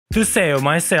To save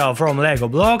myself from Lego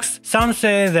blocks, some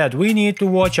say that we need to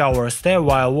watch our step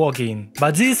while walking.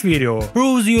 But this video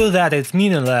proves you that it's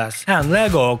meaningless, and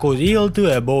Lego could yield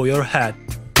to above your head.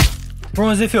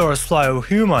 From the first flight of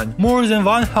human, more than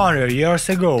 100 years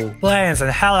ago, planes and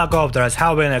helicopters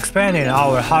have been expanding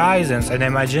our horizons and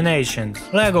imaginations.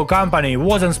 Lego company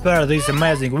wasn't spared these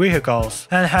amazing vehicles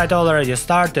and had already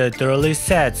started to release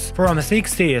sets from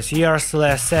 60s years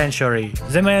last century.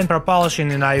 The main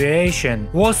propulsion in aviation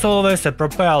was always a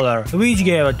propeller, which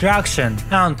gave attraction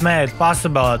and made it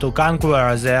possible to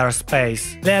conquer the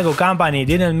airspace. Lego company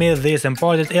didn't meet this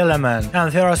important element,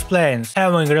 and first planes,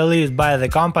 having released by the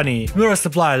company, were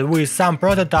supplied with some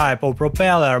prototype of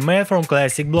propeller made from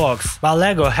classic blocks, but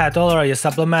Lego had already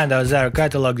supplemented their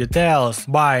catalog details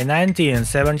by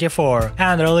 1974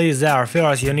 and released their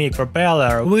first unique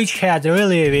propeller, which had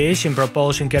really aviation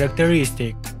propulsion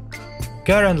characteristic.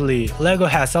 Currently, Lego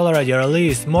has already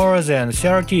released more than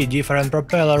 30 different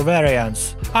propeller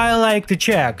variants. I like to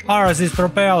check, are these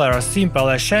propellers simple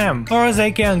as sham, or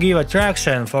they can give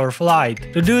attraction for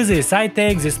flight. To do this, I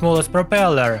take the smallest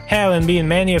propeller, having been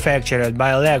manufactured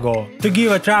by Lego. To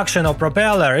give attraction of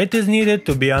propeller, it is needed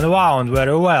to be unwound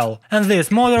very well, and this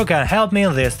motor can help me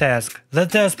in this task. The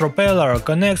test propeller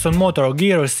connects on motor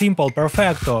gear simple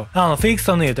perfecto, and fix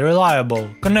on it reliable.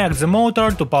 Connect the motor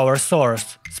to power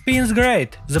source. Spins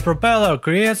great, the propeller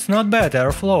creates not bad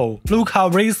airflow. Look how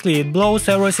briskly it blows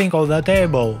everything on the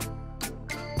table.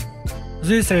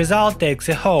 This result takes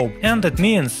a hope, and it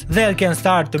means that I can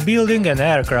start to building an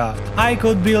aircraft. I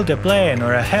could build a plane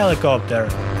or a helicopter.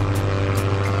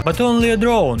 But only a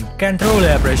drone can truly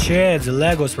appreciate the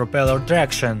Lego's propeller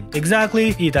traction.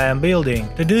 Exactly it I am building.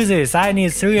 To do this, I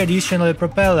need 3 additional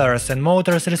propellers and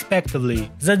motors respectively.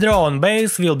 The drone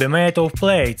base will be made of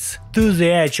plates. To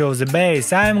the edge of the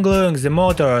base I am gluing the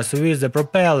motors with the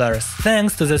propellers,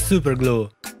 thanks to the super glue.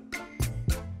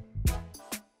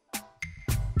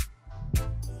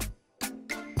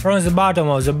 From the bottom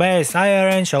of the base I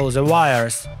arrange all the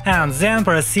wires, and then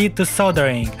proceed to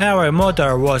soldering. Every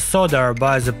motor was soldered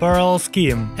by the parallel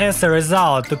scheme. As a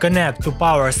result, to connect to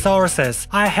power sources,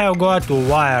 I have got 2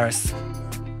 wires.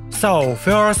 So,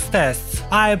 first tests.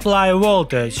 I apply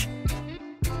voltage.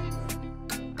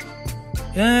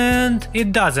 And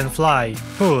it doesn't fly.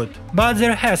 Good. But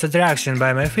there has attraction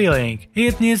by my feeling.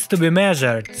 It needs to be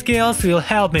measured. Scales will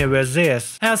help me with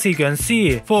this. As you can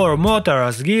see, 4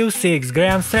 motors give 6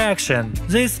 grams traction.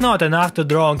 This is not enough the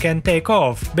drone can take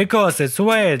off, because its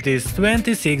weight is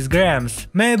 26 grams.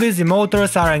 Maybe the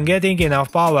motors aren't getting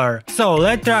enough power. So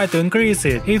let's try to increase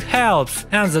it. It helps,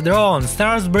 and the drone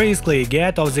starts briskly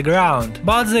get off the ground.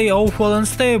 But they awful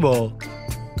unstable.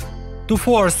 To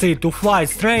force it to fly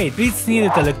straight, it's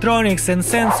needed electronics and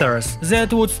sensors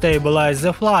that would stabilize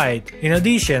the flight. In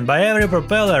addition, by every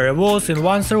propeller revolves in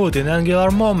one route an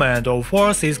angular moment of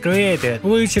force is created,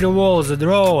 which revolves the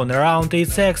drone around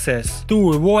its axis.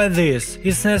 To avoid this,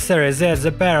 it's necessary that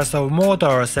the pairs of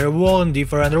motors revolve in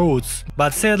different routes.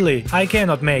 But sadly, I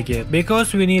cannot make it,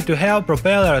 because we need to have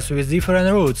propellers with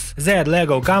different routes that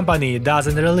Lego company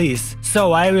doesn't release.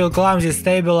 So I will clumsily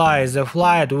stabilize the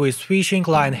flight with fishing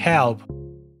line help.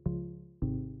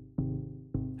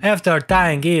 After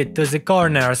tying it to the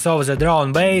corners of the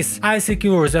drone base, I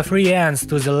secure the free ends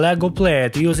to the Lego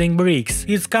plate using bricks.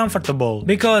 It's comfortable,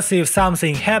 because if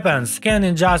something happens, can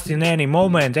adjust in any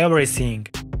moment everything.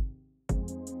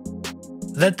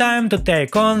 The time to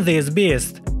take on this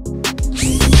beast.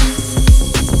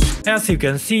 As you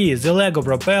can see, the Lego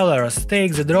propellers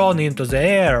take the drone into the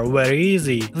air very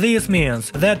easy. This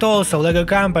means that also Lego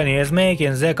company is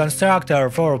making the constructor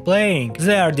for playing.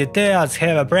 Their details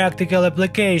have a practical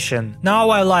application. Now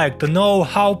I like to know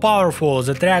how powerful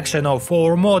the traction of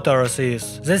 4 motors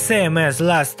is. The same as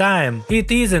last time, it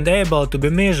isn't able to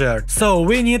be measured, so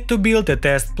we need to build a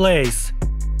test place.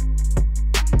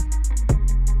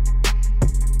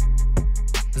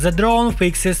 The drone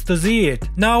fixes to it.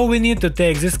 Now we need to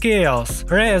take the scales,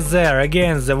 rest there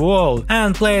against the wall,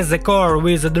 and place the core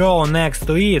with the drone next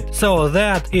to it, so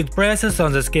that it presses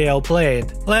on the scale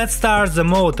plate. Let's start the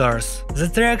motors. The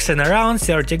traction around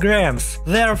 30 grams.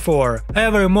 Therefore,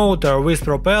 every motor with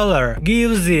propeller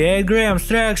gives the 8 grams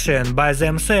traction by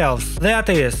themselves. That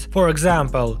is, for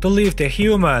example, to lift a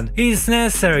human, it's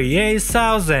necessary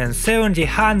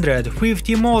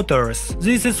 8,750 motors.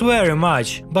 This is very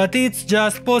much, but it's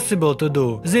just possible to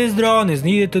do. This drone is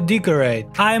needed to decorate.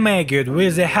 I make it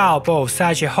with the help of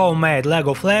such a homemade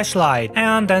Lego flashlight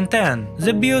and antenna.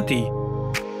 The beauty.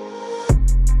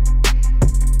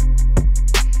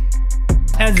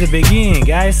 At the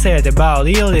beginning I said about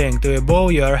yielding to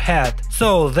above your head.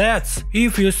 So that's,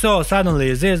 if you saw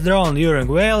suddenly this drone during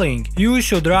whaling, you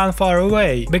should run far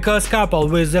away, because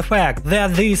coupled with the fact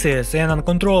that this is an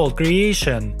uncontrolled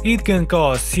creation, it can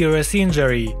cause serious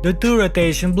injury. The two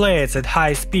rotation blades at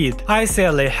high speed. I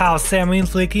sadly have some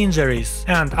inflict injuries,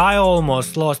 and I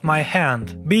almost lost my hand.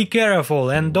 Be careful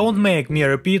and don't make me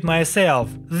repeat myself.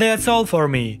 That's all for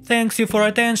me. Thanks you for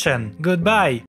attention. Goodbye.